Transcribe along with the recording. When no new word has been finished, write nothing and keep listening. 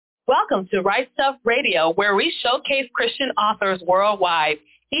Welcome to Right Stuff Radio, where we showcase Christian authors worldwide.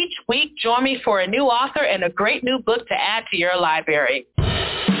 Each week, join me for a new author and a great new book to add to your library.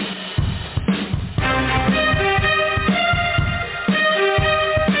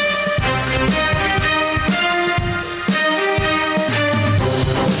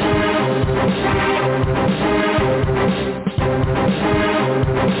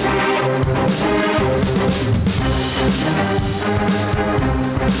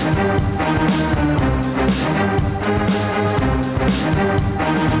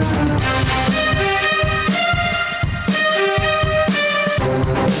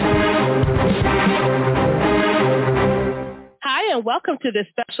 And welcome to this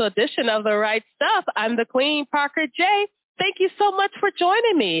special edition of The Right Stuff. I'm the Queen, Parker J. Thank you so much for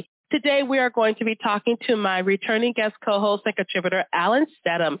joining me. Today we are going to be talking to my returning guest co-host and contributor, Alan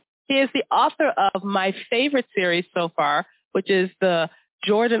Stedham. He is the author of my favorite series so far, which is the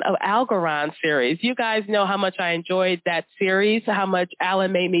Jordan of Algorand series. You guys know how much I enjoyed that series, how much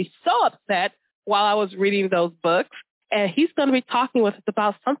Alan made me so upset while I was reading those books. And he's going to be talking with us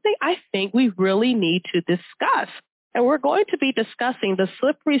about something I think we really need to discuss. And we're going to be discussing the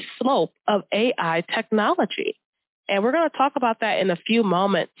slippery slope of AI technology. And we're going to talk about that in a few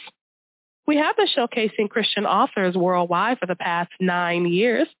moments. We have been showcasing Christian authors worldwide for the past 9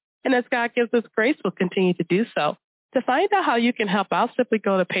 years. And as God gives us grace, we'll continue to do so. To find out how you can help out, simply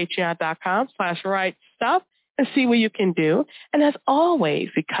go to patreon.com/rightstuff and see what you can do. And as always,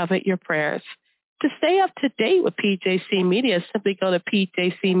 we covet your prayers. To stay up to date with PJC Media, simply go to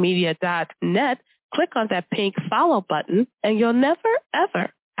pjcmedia.net. Click on that pink follow button, and you'll never,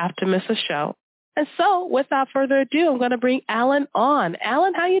 ever have to miss a show. And so, without further ado, I'm going to bring Alan on.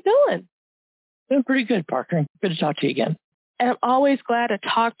 Alan, how you doing? Doing pretty good, Parker. Good to talk to you again. And I'm always glad to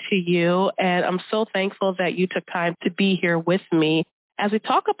talk to you, and I'm so thankful that you took time to be here with me as we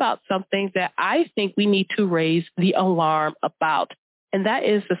talk about something that I think we need to raise the alarm about, and that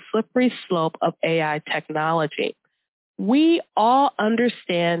is the slippery slope of AI technology. We all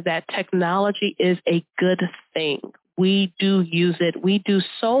understand that technology is a good thing. We do use it. We do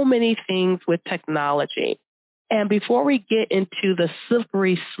so many things with technology. And before we get into the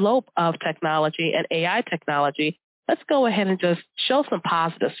slippery slope of technology and AI technology, let's go ahead and just show some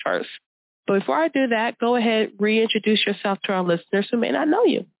positives first. But before I do that, go ahead, reintroduce yourself to our listeners who may not know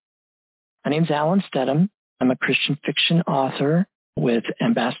you. My name's Alan Stedham. I'm a Christian fiction author with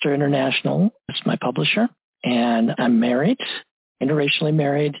Ambassador International. It's my publisher. And I'm married, interracially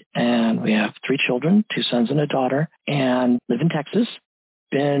married, and we have 3 children, 2 sons and a daughter, and live in Texas.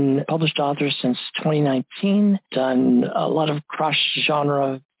 Been a published author since 2019, done a lot of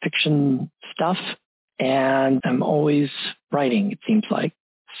cross-genre fiction stuff, and I'm always writing, it seems like.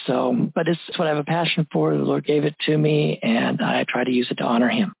 So, but it's what I have a passion for. The Lord gave it to me, and I try to use it to honor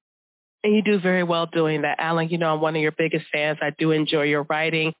him. And you do very well doing that, Alan. You know, I'm one of your biggest fans. I do enjoy your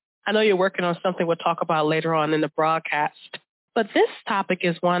writing. I know you're working on something we'll talk about later on in the broadcast. But this topic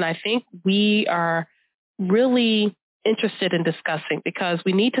is one I think we are really interested in discussing because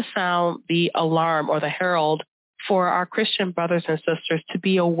we need to sound the alarm or the herald for our Christian brothers and sisters to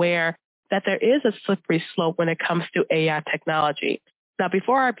be aware that there is a slippery slope when it comes to AI technology. Now,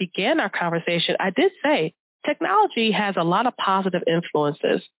 before I began our conversation, I did say technology has a lot of positive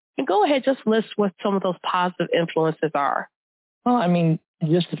influences. And go ahead, just list what some of those positive influences are. Well, I mean,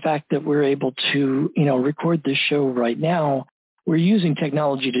 just the fact that we're able to, record this show right now, we're using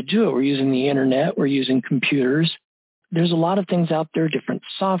technology to do it. We're using the internet. We're using computers. There's a lot of things out there, different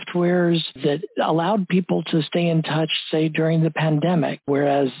softwares that allowed people to stay in touch, say, during the pandemic,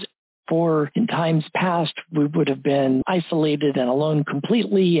 whereas in times past, we would have been isolated and alone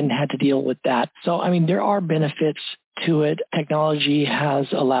completely and had to deal with that. So, I mean, there are benefits to it. Technology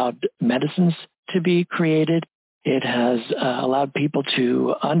has allowed medicines to be created. It has allowed people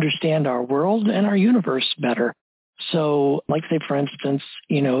to understand our world and our universe better. So, like, say, for instance,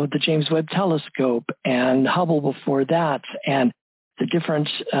 the James Webb Telescope and Hubble before that and the different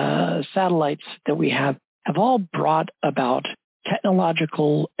satellites that we have all brought about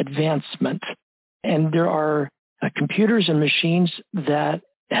technological advancement. And there are computers and machines that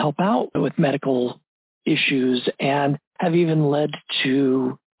help out with medical issues and have even led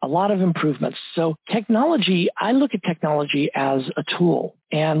to a lot of improvements. So technology, I look at technology as a tool.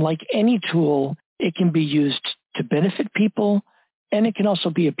 And like any tool, it can be used to benefit people and it can also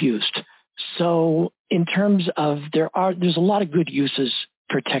be abused. So in terms of there's a lot of good uses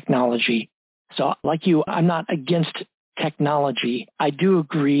for technology. So like you, I'm not against technology. I do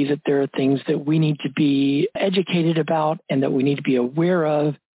agree that there are things that we need to be educated about and that we need to be aware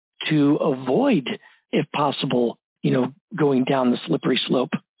of to avoid, if possible, going down the slippery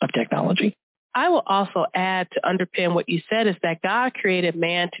slope of technology. I will also add to underpin what you said is that God created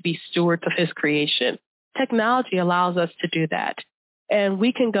man to be stewards of his creation. Technology allows us to do that. And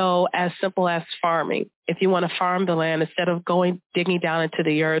we can go as simple as farming. If you want to farm the land, instead of digging down into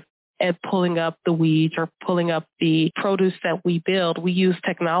the earth and pulling up the weeds or pulling up the produce that we build, we use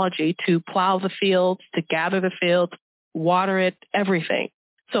technology to plow the fields, to gather the fields, water it, everything.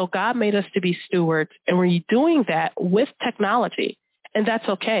 So God made us to be stewards, and we're doing that with technology, and that's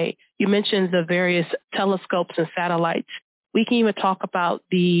okay. You mentioned the various telescopes and satellites. We can even talk about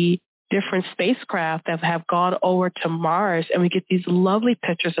the different spacecraft that have gone over to Mars, and we get these lovely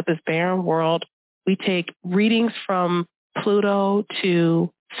pictures of this barren world. We take readings from Pluto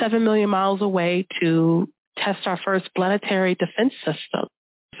to 7 million miles away to test our first planetary defense system.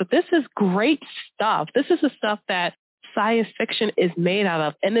 So this is great stuff. This is the stuff that science fiction is made out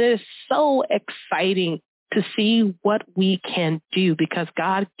of, and it is so exciting to see what we can do because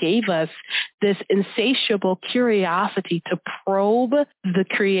God gave us this insatiable curiosity to probe the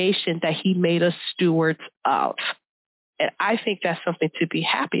creation that he made us stewards of. And I think that's something to be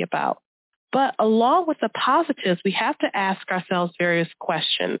happy about. But along with the positives, we have to ask ourselves various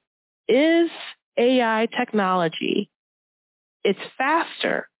questions. Is AI technology, it's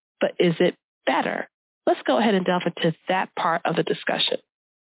faster, but is it better? Let's go ahead and delve into that part of the discussion.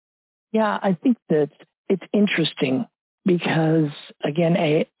 Yeah, I think that it's interesting because,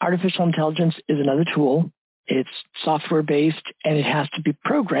 again, artificial intelligence is another tool. It's software-based, and it has to be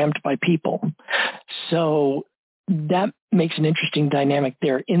programmed by people. So that makes an interesting dynamic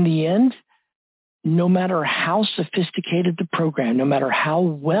there. In the end, no matter how sophisticated the program, no matter how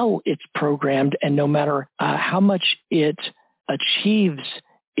well it's programmed, and no matter how much it achieves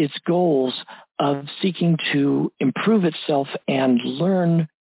its goals of seeking to improve itself and learn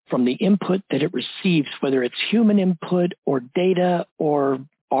from the input that it receives, whether it's human input or data or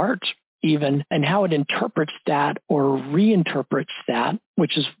art even, and how it interprets that or reinterprets that,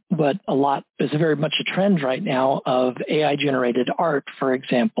 which is what is very much a trend right now of AI-generated art, for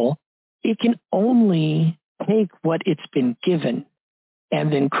example. It can only take what it's been given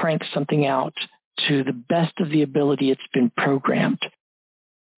and then crank something out to the best of the ability it's been programmed.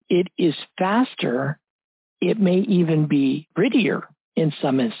 It is faster. It may even be prettier in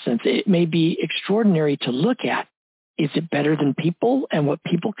some instance. It may be extraordinary to look at. Is it better than people and what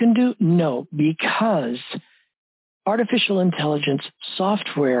people can do? No, because artificial intelligence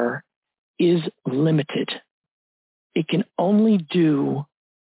software is limited. It can only do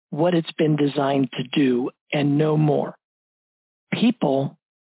what it's been designed to do and no more. People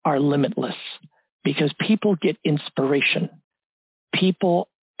are limitless because people get inspiration. People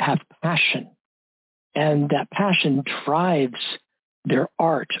have passion, and that passion drives their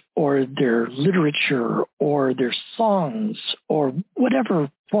art or their literature or their songs or whatever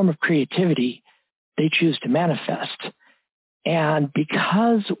form of creativity they choose to manifest. And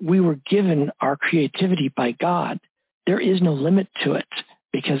because we were given our creativity by God, there is no limit to it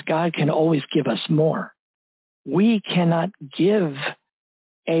because God can always give us more. We cannot give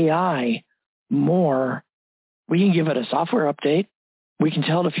AI more. We can give it a software update. We can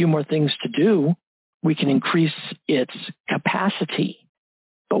tell it a few more things to do. We can increase its capacity,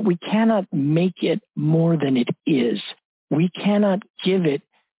 but we cannot make it more than it is. We cannot give it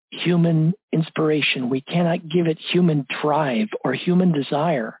human inspiration. We cannot give it human drive or human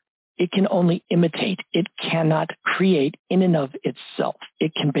desire. It can only imitate. It cannot create in and of itself.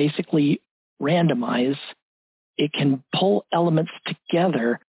 It can basically randomize. It can pull elements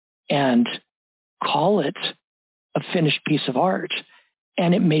together and call it a finished piece of art.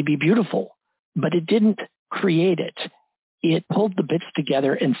 And it may be beautiful, but it didn't create it. It pulled the bits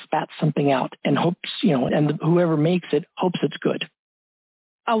together and spat something out and hopes, and whoever makes it hopes it's good.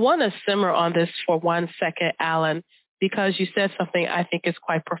 I want to simmer on this for 1 second, Alan, because you said something I think is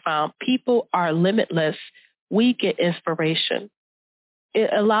quite profound. People are limitless. We get inspiration. It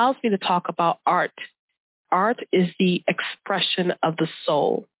allows me to talk about art. Art is the expression of the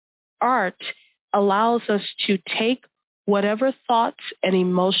soul. Art allows us to take whatever thoughts and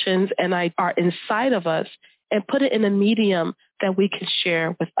emotions are inside of us and put it in a medium that we can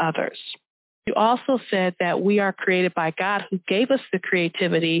share with others. You also said that we are created by God who gave us the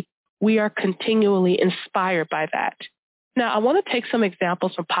creativity. We are continually inspired by that. Now, I want to take some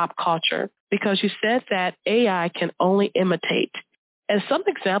examples from pop culture because you said that AI can only imitate. And some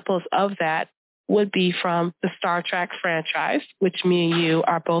examples of that would be from the Star Trek franchise, which me and you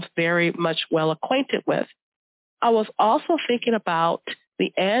are both very much well acquainted with. I was also thinking about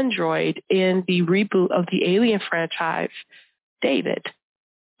the android in the reboot of the Alien franchise, David.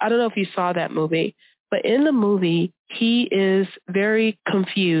 I don't know if you saw that movie, But in the movie, he is very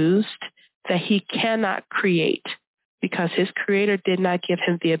confused that he cannot create because his creator did not give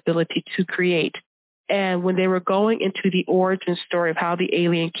him the ability to create. And when they were going into the origin story of how the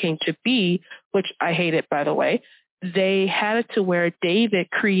alien came to be, which I hated, by the way, they had it to where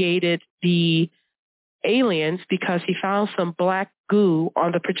David created the aliens because he found some black goo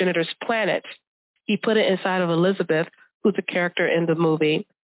on the progenitor's planet. He put it inside of Elizabeth, who's a character in the movie.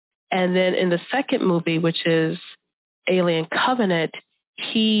 And then in the second movie, which is Alien Covenant,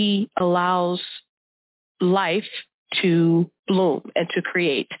 he allows life to bloom and to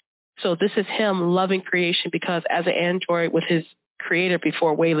create. So this is him loving creation because as an android with his creator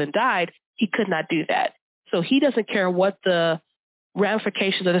before Weyland died, he could not do that. So he doesn't care what the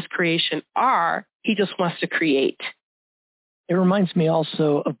ramifications of this creation are. He just wants to create. It reminds me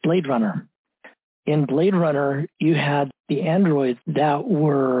also of Blade Runner. In Blade Runner, you had the androids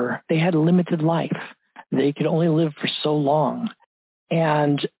they had a limited life. They could only live for so long.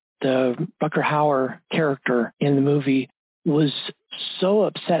 And the Rutger Hauer character in the movie was so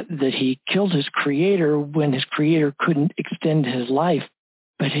upset that he killed his creator when his creator couldn't extend his life.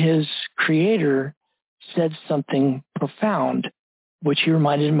 But his creator said something profound, which he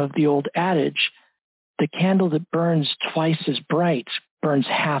reminded him of the old adage, the candle that burns twice as bright burns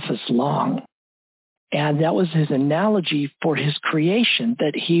half as long. And that was his analogy for his creation,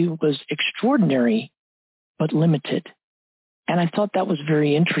 that he was extraordinary, but limited. And I thought that was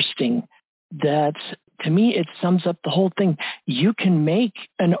very interesting, that to me, it sums up the whole thing. You can make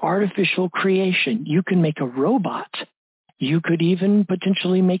an artificial creation. You can make a robot. You could even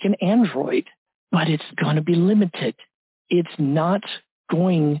potentially make an android, but it's going to be limited. It's not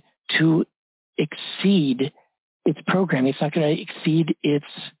going to exceed its programming. It's not going to exceed its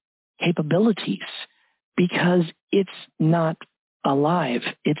capabilities because it's not alive.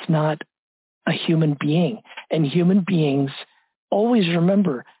 It's not a human being. And human beings always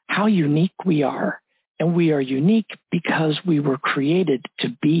remember how unique we are. And we are unique because we were created to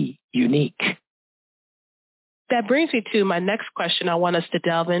be unique. That brings me to my next question I want us to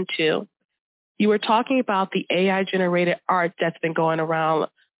delve into. You were talking about the AI-generated art that's been going around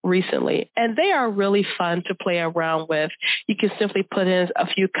recently, and they are really fun to play around with. You can simply put in a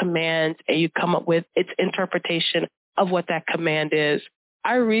few commands and you come up with its interpretation of what that command is.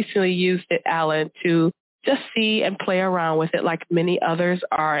 I recently used it, Alan, to just see and play around with it like many others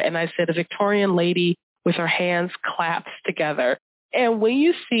are. And I said a Victorian lady with her hands clasped together. And when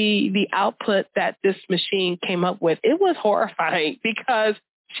you see the output that this machine came up with, it was horrifying because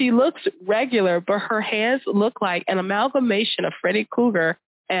she looks regular, but her hands look like an amalgamation of Freddy Krueger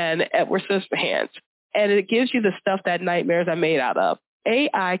and Edward Scissorhands. And it gives you the stuff that nightmares are made out of.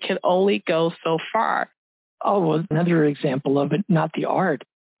 AI can only go so far. Oh, well, another example of it, not the art,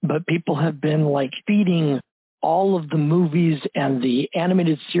 but people have been like feeding all of the movies and the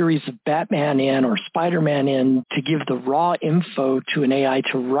animated series of Batman in or Spider-Man in to give the raw info to an AI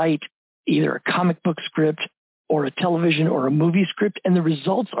to write either a comic book script or a television or a movie script. And the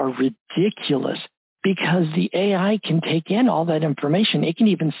results are ridiculous because the AI can take in all that information. It can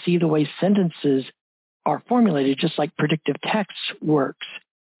even see the way sentences are formulated, just like predictive text works.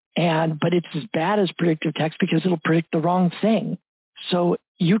 But it's as bad as predictive text because it'll predict the wrong thing. So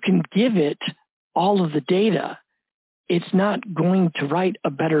you can give it all of the data. It's not going to write a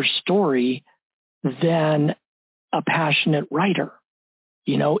better story than a passionate writer.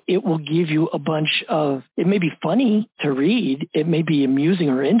 You know, it will give you a bunch of, it may be funny to read, it may be amusing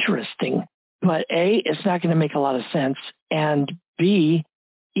or interesting, but A, it's not going to make a lot of sense. And B,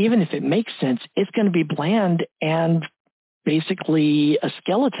 even if it makes sense, it's going to be bland and basically a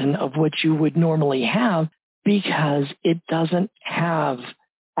skeleton of what you would normally have because it doesn't have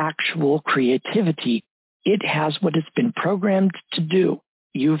actual creativity. It has what it's been programmed to do.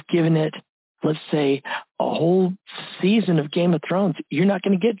 You've given it, let's say, a whole season of Game of Thrones. You're not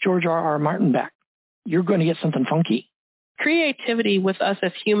going to get George R.R. Martin back. You're going to get something funky. Creativity with us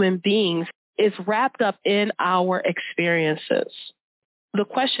as human beings is wrapped up in our experiences. The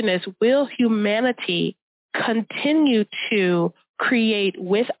question is, will humanity continue to create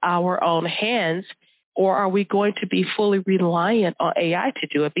with our own hands, or are we going to be fully reliant on AI to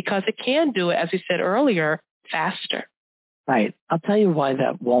do it? Because it can do it, as you said earlier, faster. Right. I'll tell you why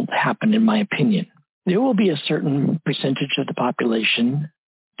that won't happen, in my opinion. There will be a certain percentage of the population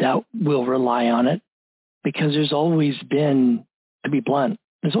that will rely on it because there's always been, to be blunt,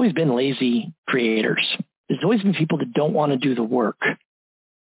 there's always been lazy creators. There's always been people that don't want to do the work.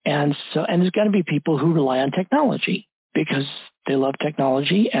 And there's got to be people who rely on technology because they love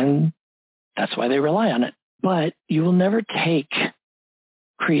technology and that's why they rely on it. But you will never take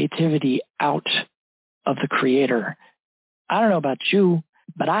creativity out of the Creator. I don't know about you,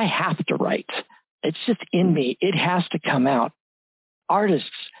 but I have to write. It's just in me. It has to come out. Artists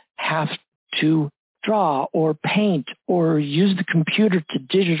have to draw or paint or use the computer to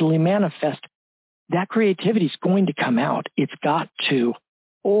digitally manifest. That creativity is going to come out. It's got to.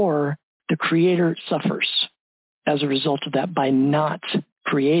 Or the creator suffers as a result of that by not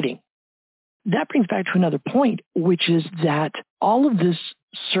creating. That brings back to another point, which is that all of this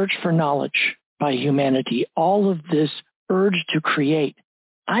search for knowledge by humanity, all of this urge to create,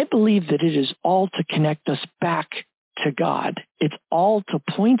 I believe that it is all to connect us back to God. It's all to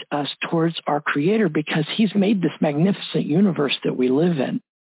point us towards our Creator because He's made this magnificent universe that we live in.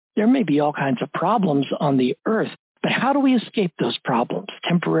 There may be all kinds of problems on the earth, but how do we escape those problems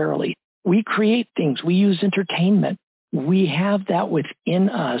temporarily? We create things. We use entertainment. We have that within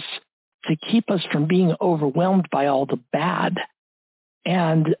us to keep us from being overwhelmed by all the bad.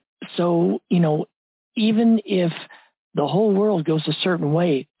 And so, even if the whole world goes a certain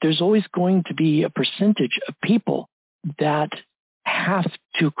way, there's always going to be a percentage of people that have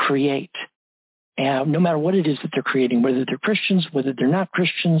to create. And no matter what it is that they're creating, whether they're Christians, whether they're not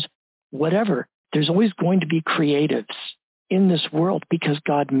Christians, whatever, there's always going to be creatives in this world because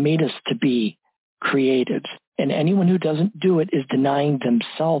God made us to be creatives. And anyone who doesn't do it is denying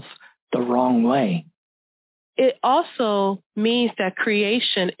themselves the wrong way. It also means that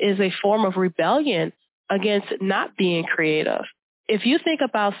creation is a form of rebellion against not being creative. If you think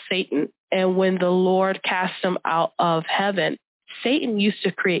about Satan and when the Lord cast him out of heaven, Satan used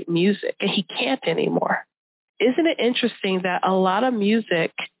to create music and he can't anymore. Isn't it interesting that a lot of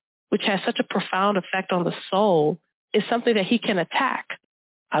music, which has such a profound effect on the soul, is something that he can attack?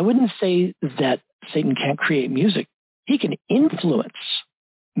 I wouldn't say that Satan can't create music. He can influence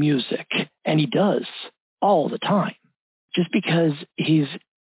music, and he does all the time. Just because he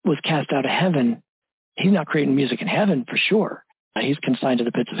was cast out of heaven, he's not creating music in heaven for sure. He's consigned to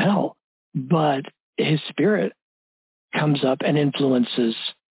the pits of hell. But his spirit comes up and influences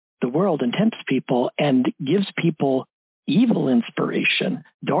the world and tempts people and gives people evil inspiration,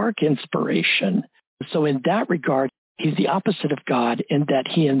 dark inspiration. So in that regard, he's the opposite of God in that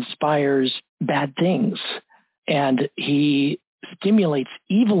he inspires bad things and he stimulates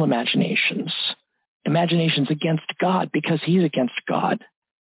evil imaginations against God because he's against God.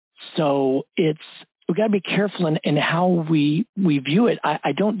 So we've got to be careful in how we view it.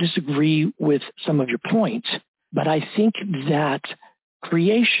 I don't disagree with some of your points, but I think that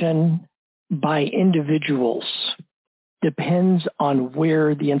creation by individuals depends on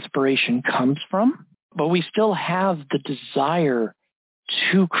where the inspiration comes from, but we still have the desire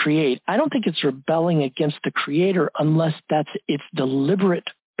to create. I don't think it's rebelling against the Creator unless that's its deliberate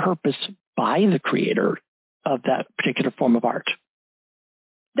purpose by the Creator of that particular form of art.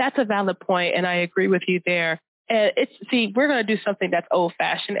 That's a valid point, and I agree with you there. And we're going to do something that's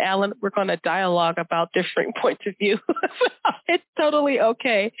old-fashioned, Alan. We're going to dialogue about different points of view. It's totally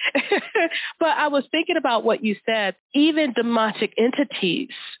okay. But I was thinking about what you said. Even demonic entities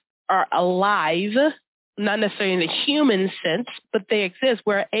are alive, not necessarily in the human sense, but they exist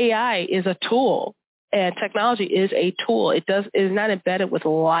where AI is a tool and technology is a tool. It is not embedded with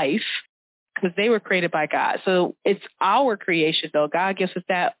life because they were created by God. So it's our creation, though. God gives us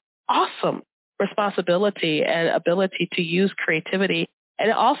that awesome responsibility and ability to use creativity. And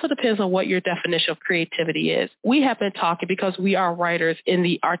it also depends on what your definition of creativity is. We have been talking because we are writers in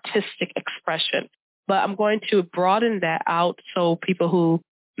the artistic expression, but I'm going to broaden that out so people who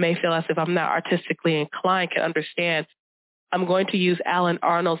may feel as if I'm not artistically inclined can understand. I'm going to use Alan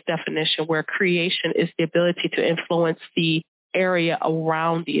Arnold's definition where creation is the ability to influence the area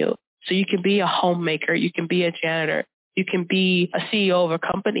around you. So you can be a homemaker, you can be a janitor, you can be a CEO of a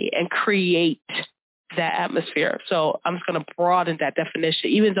company and create that atmosphere. So I'm just going to broaden that definition,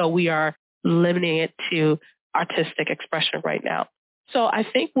 even though we are limiting it to artistic expression right now. So I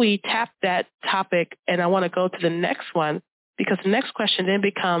think we tapped that topic, and I want to go to the next one because the next question then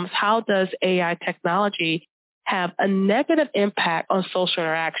becomes, how does AI technology have a negative impact on social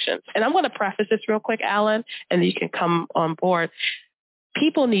interactions? And I'm going to preface this real quick, Alan, and then you can come on board.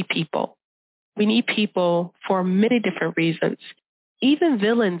 People need people. We need people for many different reasons. Even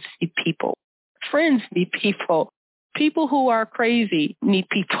villains need people. Friends need people. People who are crazy need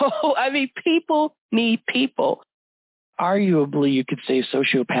people. I mean, people need people. Arguably, you could say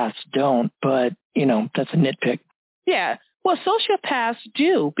sociopaths don't, but, that's a nitpick. Yeah. Well, sociopaths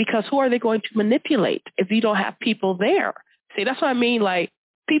do, because who are they going to manipulate if you don't have people there? See, that's what I mean. Like,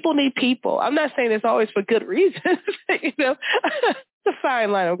 people need people. I'm not saying it's always for good reasons, It's a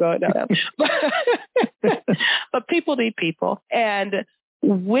fine line I'm going down. But people need people. And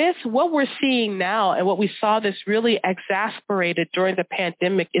with what we're seeing now and what we saw this really exasperated during the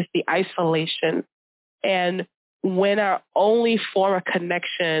pandemic is the isolation. And when our only form of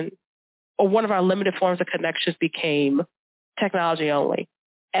connection or one of our limited forms of connections became technology only.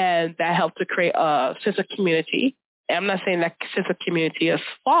 And that helped to create a sense of community. And I'm not saying that sense of community is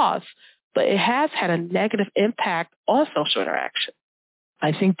false, but it has had a negative impact on social interaction.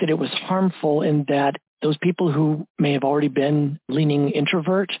 I think that it was harmful in that those people who may have already been leaning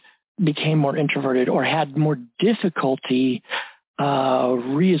introvert became more introverted or had more difficulty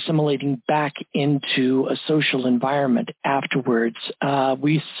reassimilating back into a social environment afterwards.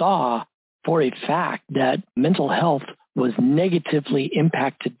 We saw for a fact that mental health was negatively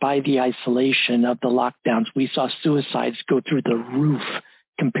impacted by the isolation of the lockdowns. We saw suicides go through the roof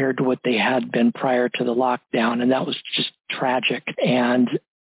compared to what they had been prior to the lockdown, and that was just tragic. And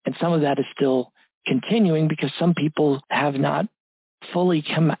some of that is still continuing because some people have not fully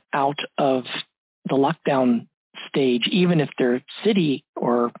come out of the lockdown stage, even if their city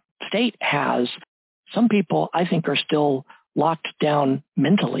or state has. Some people, I think, are still locked down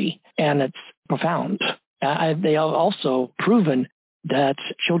mentally, and it's profound. They have also proven that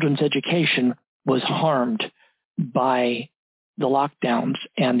children's education was harmed by the lockdowns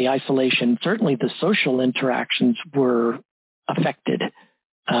and the isolation. Certainly the social interactions were affected.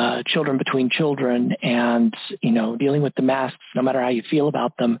 Children between children and, dealing with the masks, no matter how you feel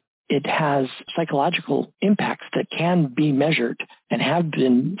about them, it has psychological impacts that can be measured and have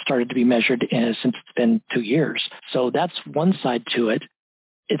been started to be measured since it's been 2 years. So that's one side to it.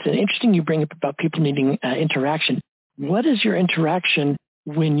 It's interesting you bring up about people needing interaction. What is your interaction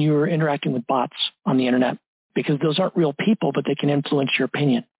when you're interacting with bots on the internet? Because those aren't real people, but they can influence your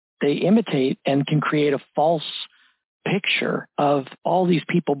opinion. They imitate and can create a false picture of all these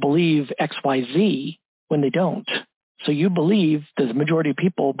people believe XYZ when they don't. So you believe, the majority of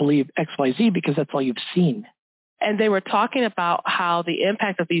people believe XYZ because that's all you've seen. And they were talking about how the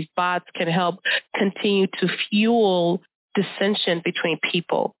impact of these bots can help continue to fuel dissension between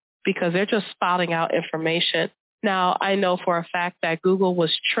people because they're just spouting out information. Now, I know for a fact that Google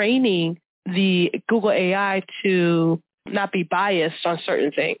was training the Google AI to not be biased on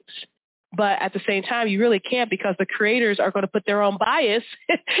certain things. But at the same time, you really can't because the creators are going to put their own bias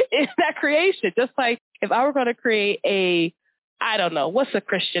in that creation. Just like if I were going to create I don't know, what's a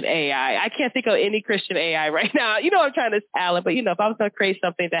Christian AI? I can't think of any Christian AI right now. You know what I'm trying to say, Alan, but if I was going to create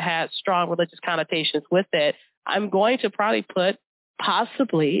something that has strong religious connotations with it, I'm going to probably put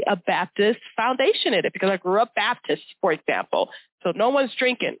possibly a Baptist foundation in it because I grew up Baptist, for example. So no one's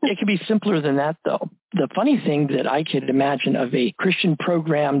drinking. It could be simpler than that, though. The funny thing that I could imagine of a Christian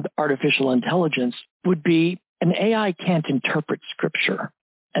programmed artificial intelligence would be an AI can't interpret scripture.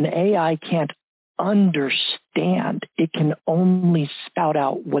 An AI can't understand. It can only spout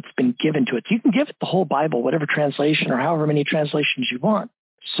out what's been given to it. You can give it the whole Bible, whatever translation or however many translations you want.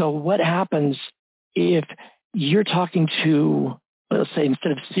 So what happens if you're talking to, let's say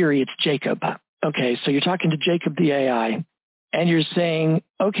instead of Siri, it's Jacob. Okay, so you're talking to Jacob the AI, and you're saying,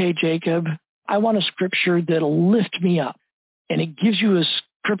 okay, Jacob, I want a scripture that'll lift me up. And it gives you a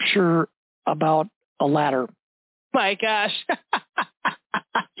scripture about a ladder. My gosh.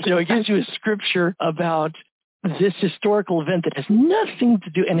 It gives you a scripture about this historical event that has nothing to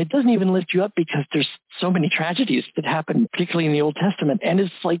do, and it doesn't even lift you up because there's so many tragedies that happen, particularly in the Old Testament. And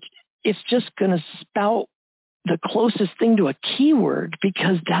it's like, it's just going to spout the closest thing to a keyword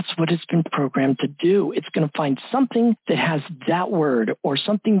because that's what it's been programmed to do. It's going to find something that has that word or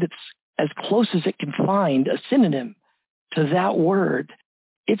something that's as close as it can find, a synonym to that word.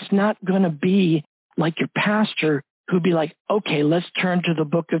 It's not going to be like your pastor who'd be like, okay, let's turn to the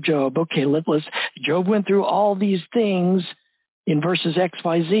book of Job. Okay, let's Job went through all these things in verses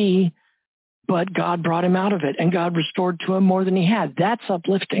XYZ, but God brought him out of it and God restored to him more than he had. That's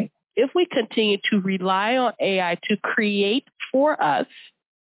uplifting. If we continue to rely on AI to create for us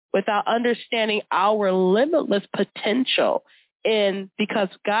without understanding our limitless potential, and because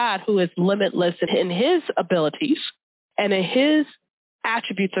God, who is limitless in his abilities and in his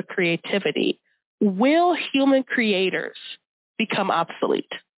attributes of creativity, will human creators become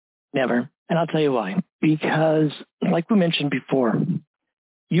obsolete? Never. And I'll tell you why. Because, like we mentioned before,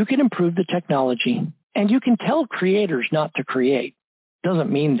 you can improve the technology and you can tell creators not to create.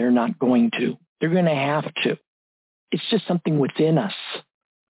 Doesn't mean they're not going to. They're going to have to. It's just something within us.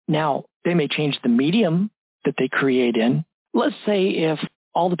 Now, they may change the medium that they create in. Let's say if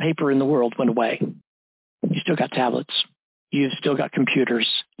all the paper in the world went away, you still got tablets, you've still got computers,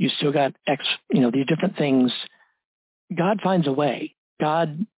 you've still got these different things. God finds a way.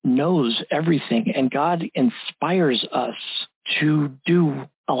 God knows everything, and God inspires us to do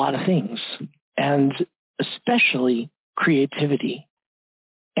a lot of things, and especially creativity.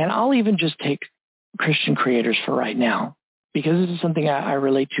 And I'll even just take Christian creators for right now, because this is something I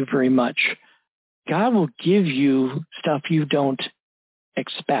relate to very much. God will give you stuff you don't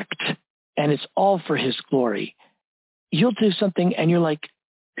expect, and it's all for his glory. You'll do something and you're like,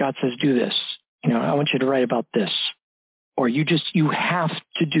 God says, do this. I want you to write about this. Or you have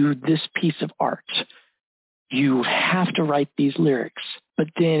to do this piece of art. You have to write these lyrics. But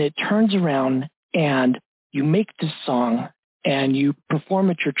then it turns around and you make this song and you perform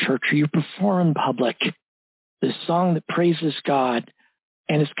at your church, or you perform in public, this song that praises God,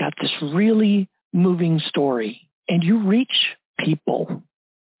 and it's got this really moving story, and you reach people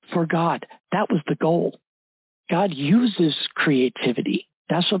for God. That was the goal. God uses creativity.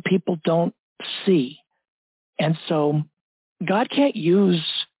 That's what people don't see. And so God can't use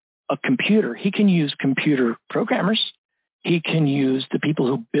a computer. He can use computer programmers. He can use the people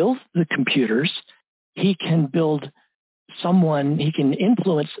who build the computers. He can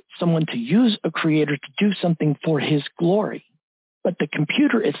influence someone to use a creator to do something for his glory. But the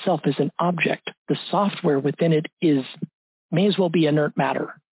computer itself is an object. The software within it may as well be inert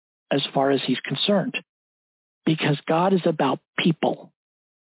matter as far as he's concerned, because God is about people.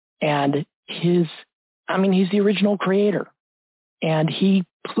 And he's the original creator. And he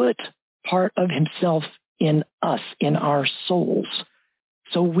put part of himself in us, in our souls.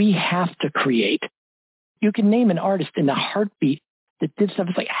 So we have to create. You can name an artist in a heartbeat that did stuff.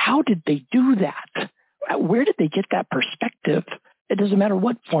 It's like, how did they do that? Where did they get that perspective? It doesn't matter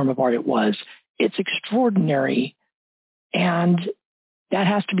what form of art it was. It's extraordinary. And that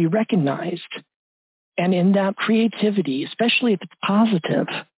has to be recognized. And in that creativity, especially if it's positive,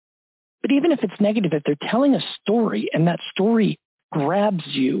 but even if it's negative, if they're telling a story and that story grabs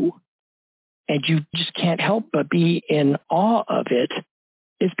you and you just can't help but be in awe of it,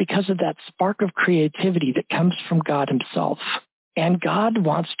 is because of that spark of creativity that comes from God himself. And God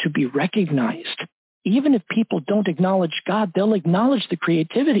wants to be recognized. Even if people don't acknowledge God, they'll acknowledge the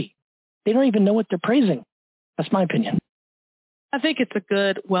creativity. They don't even know what they're praising. That's my opinion. I think it's a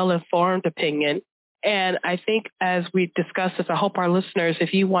good, well-informed opinion. And I think as we discuss this, I hope our listeners,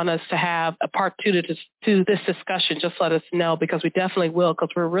 if you want us to have a part two to this discussion, just let us know, because we definitely will, because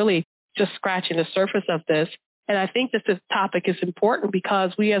we're really just scratching the surface of this. And I think that this topic is important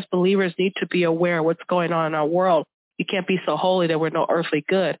because we as believers need to be aware of what's going on in our world. You can't be so holy that we're no earthly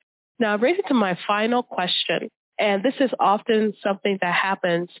good. Now, raising to my final question, and this is often something that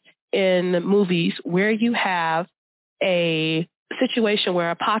happens in movies where you have a situation where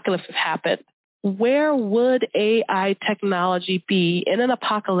apocalypse has happened. Where would AI technology be in an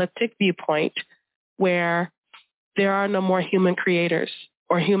apocalyptic viewpoint where there are no more human creators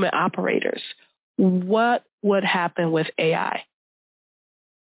or human operators? What would happen with AI?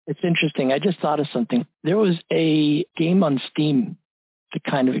 It's interesting. I just thought of something. There was a game on Steam that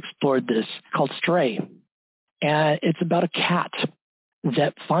kind of explored this called Stray. And it's about a cat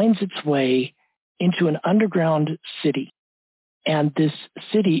that finds its way into an underground city. And this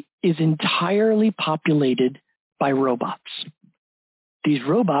city is entirely populated by robots. These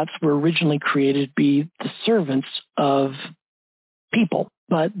robots were originally created to be the servants of people.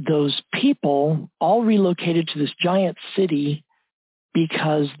 But those people all relocated to this giant city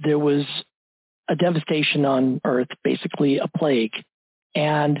because there was a devastation on Earth, basically a plague.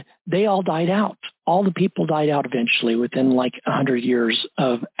 And they all died out. All the people died out eventually within like 100 years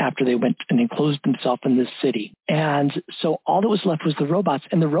after they went and enclosed themselves in this city. And so all that was left was the robots.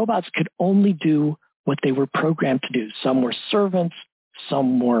 And the robots could only do what they were programmed to do. Some were servants,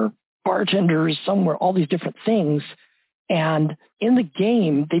 some were bartenders, some were all these different things. And in the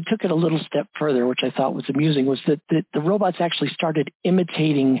game, they took it a little step further, which I thought was amusing, was that the robots actually started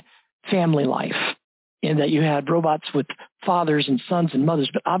imitating family life, in that you had robots with fathers and sons and mothers,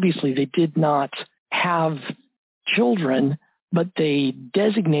 but obviously they did not have children, but they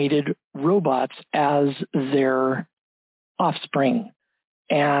designated robots as their offspring.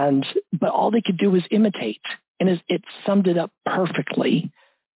 But all they could do was imitate. And it summed it up perfectly,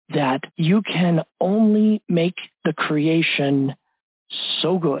 that you can only make the creation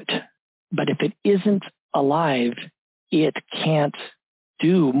so good, but if it isn't alive, it can't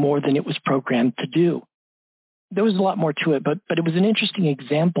do more than it was programmed to do. There was a lot more to it, but it was an interesting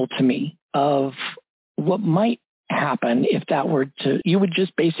example to me of what might happen if that were to, you would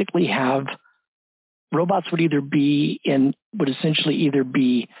just basically have robots would essentially either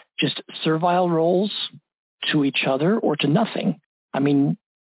be just servile roles to each other or to nothing. I mean,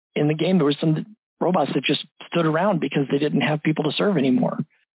 in the game, there were some robots that just stood around because they didn't have people to serve anymore.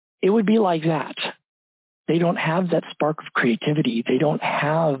 It would be like that. They don't have that spark of creativity. They don't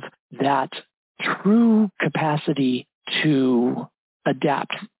have that true capacity to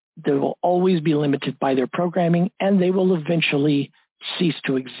adapt. They will always be limited by their programming, and they will eventually cease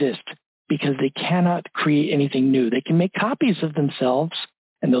to exist because they cannot create anything new. They can make copies of themselves,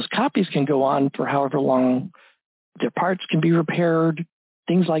 and those copies can go on for however long. Their parts can be repaired,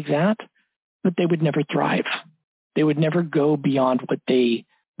 things like that, but they would never thrive. They would never go beyond what they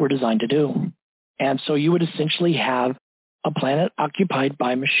were designed to do. And so you would essentially have a planet occupied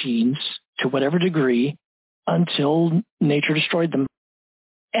by machines to whatever degree until nature destroyed them.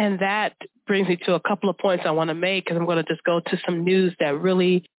 And that brings me to a couple of points I want to make, because I'm going to just go to some news that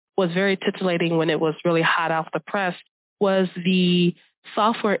really was very titillating when it was really hot off the press, was the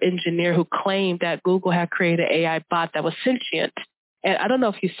software engineer who claimed that Google had created an AI bot that was sentient. And I don't know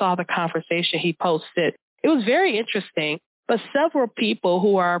if you saw the conversation he posted. It was very interesting, but several people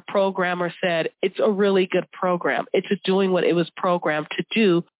who are programmers said it's a really good program. It's doing what it was programmed to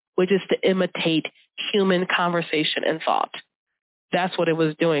do, which is to imitate human conversation and thought. That's what it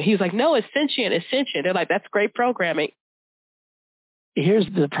was doing. He was like, no, it's sentient. It's sentient. They're like, that's great programming. Here's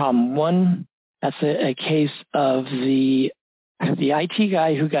the problem. One, that's a case of the IT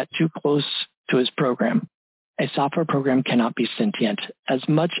guy who got too close to his program. A software program cannot be sentient. As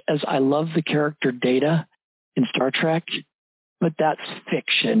much as I love the character Data in Star Trek, but that's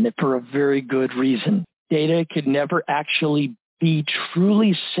fiction for a very good reason. Data could never actually be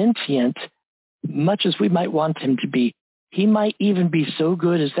truly sentient, much as we might want him to be. He might even be so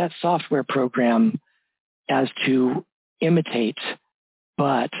good as that software program as to imitate,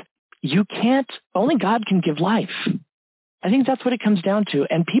 but you can't, only God can give life. I think that's what it comes down to.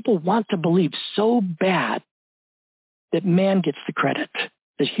 And people want to believe so bad that man gets the credit,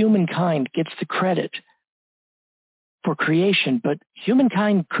 that humankind gets the credit for creation, but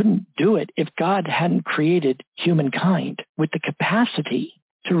humankind couldn't do it if God hadn't created humankind with the capacity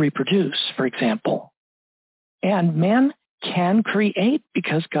to reproduce, for example. And man can create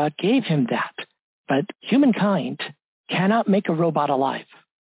because God gave him that. But humankind cannot make a robot alive.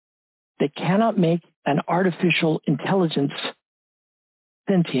 They cannot make an artificial intelligence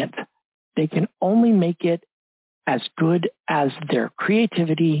sentient. They can only make it as good as their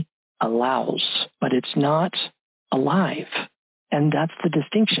creativity allows, but it's not alive. And that's the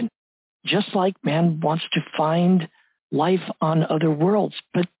distinction. Just like man wants to find life on other worlds,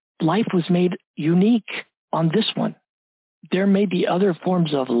 but life was made unique on this one. There may be other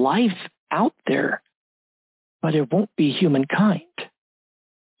forms of life out there, but it won't be humankind.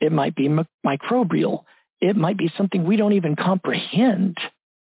 It might be microbial. It might be something we don't even comprehend.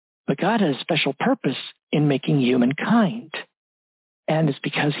 But God has a special purpose in making humankind. And it's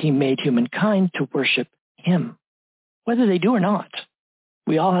because he made humankind to worship him, whether they do or not.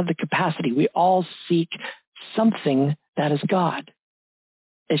 We all have the capacity. We all seek something that is God.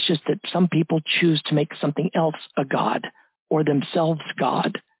 It's just that some people choose to make something else a God or themselves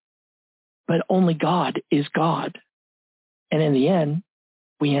God. But only God is God. And in the end,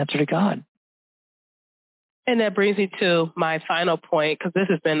 we answer to God. And that brings me to my final point, because this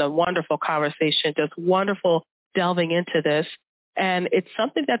has been a wonderful conversation, just wonderful delving into this. And it's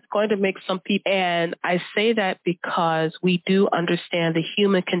something that's going to make some people, and I say that because we do understand the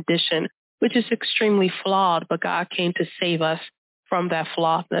human condition, which is extremely flawed, but God came to save us from that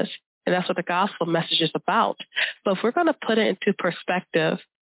flawedness. And that's what the gospel message is about. But if we're going to put it into perspective,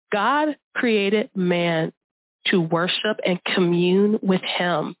 God created man to worship and commune with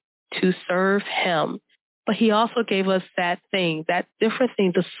him, to serve him. But he also gave us that thing, that different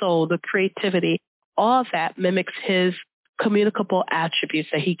thing, the soul, the creativity, all of that mimics his communicable attributes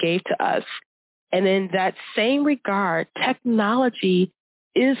that he gave to us. And in that same regard, technology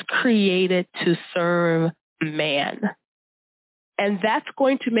is created to serve man. And that's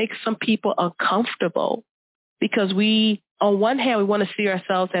going to make some people uncomfortable because we, on one hand, we want to see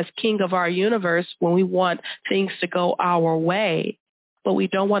ourselves as king of our universe when we want things to go our way. But we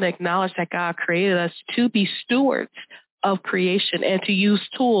don't want to acknowledge that God created us to be stewards of creation and to use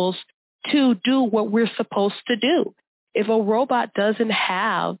tools to do what we're supposed to do. If a robot doesn't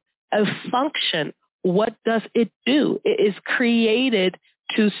have a function, what does it do? It is created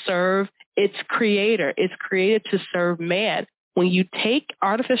to serve its creator. It's created to serve man. When you take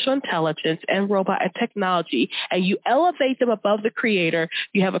artificial intelligence and robot and technology and you elevate them above the creator,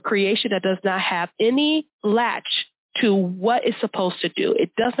 you have a creation that does not have any latch to what it's supposed to do.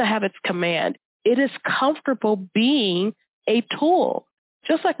 It does not have its command. It is comfortable being a tool.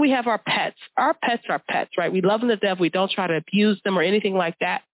 Just like we have our pets. Our pets are pets, right? We love them to death. We don't try to abuse them or anything like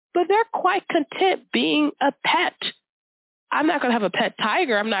that. But they're quite content being a pet. I'm not going to have a pet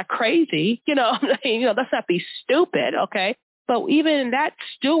tiger. I'm not crazy. Let's not be stupid, okay? But even in that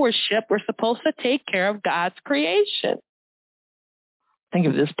stewardship, we're supposed to take care of God's creation. Think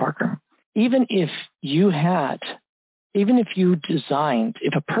of this, Parker. Even if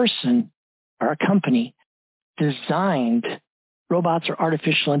a person or a company designed robots or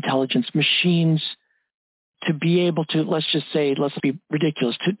artificial intelligence machines to be able to, let's be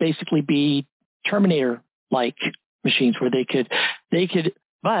ridiculous, to basically be Terminator-like machines where they could,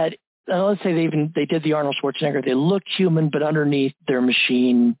 but let's say they did the Arnold Schwarzenegger, they look human, but underneath their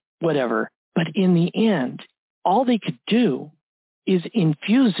machine, whatever. But in the end, all they could do is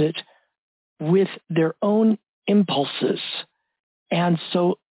infuse it with their own impulses. And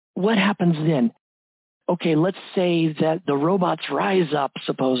so what happens then? Okay, let's say that the robots rise up,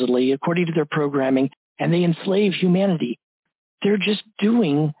 supposedly, according to their programming, and they enslave humanity. They're just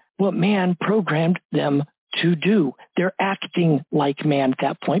doing what man programmed them to do. They're acting like man at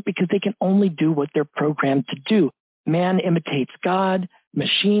that point because they can only do what they're programmed to do. Man imitates God,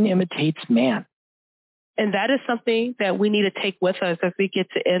 machine imitates man. And that is something that we need to take with us as we get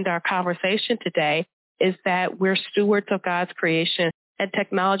to end our conversation today, is that we're stewards of God's creation, and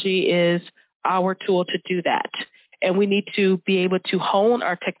technology is our tool to do that. And we need to be able to hone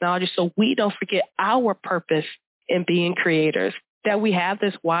our technology so we don't forget our purpose in being creators, that we have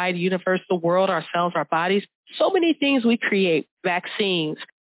this wide universe, the world, ourselves, our bodies, so many things we create: vaccines,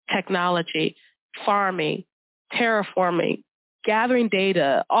 technology, farming, terraforming, gathering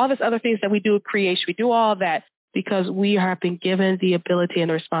data, all these other things that we do with creation. We do all that because we have been given the ability and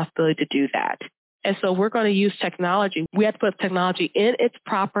the responsibility to do that. And so we're going to use technology. We have to put technology in its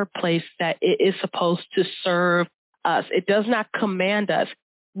proper place that it is supposed to serve us. It does not command us.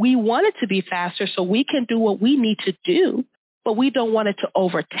 We want it to be faster so we can do what we need to do, but we don't want it to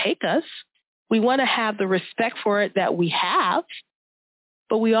overtake us. We want to have the respect for it that we have,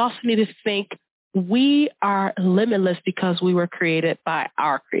 but we also need to think we are limitless because we were created by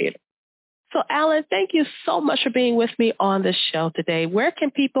our Creator. So, Alan, thank you so much for being with me on this show today. Where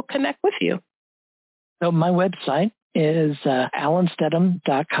can people connect with you? So my website is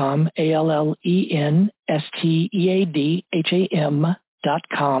alanstedham.com,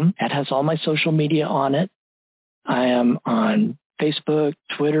 ALLENSTEADHAM.com. It has all my social media on it. I am on Facebook,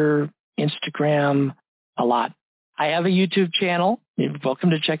 Twitter, Instagram, a lot. I have a YouTube channel. You're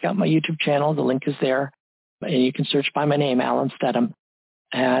welcome to check out my YouTube channel. The link is there. And you can search by my name, Alan Stedham.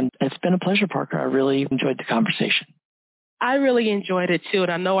 And it's been a pleasure, Parker. I really enjoyed the conversation. I really enjoyed it too,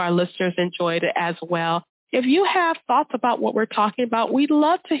 and I know our listeners enjoyed it as well. If you have thoughts about what we're talking about, we'd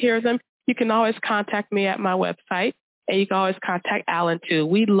love to hear them. You can always contact me at my website, and you can always contact Alan too.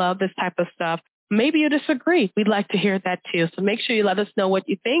 We love this type of stuff. Maybe you disagree. We'd like to hear that too. So make sure you let us know what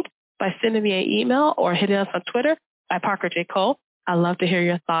you think by sending me an email or hitting us on Twitter at Parker J. Cole. I'd love to hear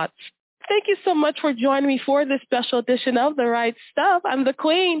your thoughts. Thank you so much for joining me for this special edition of The Right Stuff. I'm the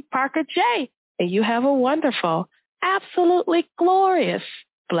Queen, Parker J. And you have a wonderful, absolutely glorious,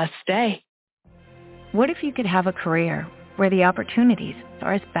 blessed day. What if you could have a career where the opportunities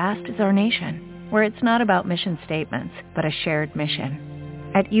are as vast as our nation, where it's not about mission statements, but a shared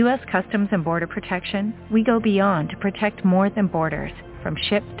mission? At U.S. Customs and Border Protection, we go beyond to protect more than borders. From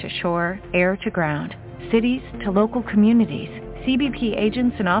ship to shore, air to ground, cities to local communities, CBP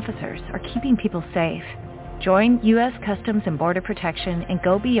agents and officers are keeping people safe. Join U.S. Customs and Border Protection and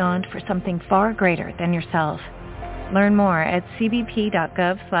go beyond for something far greater than yourself. Learn more at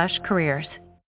cbp.gov/careers.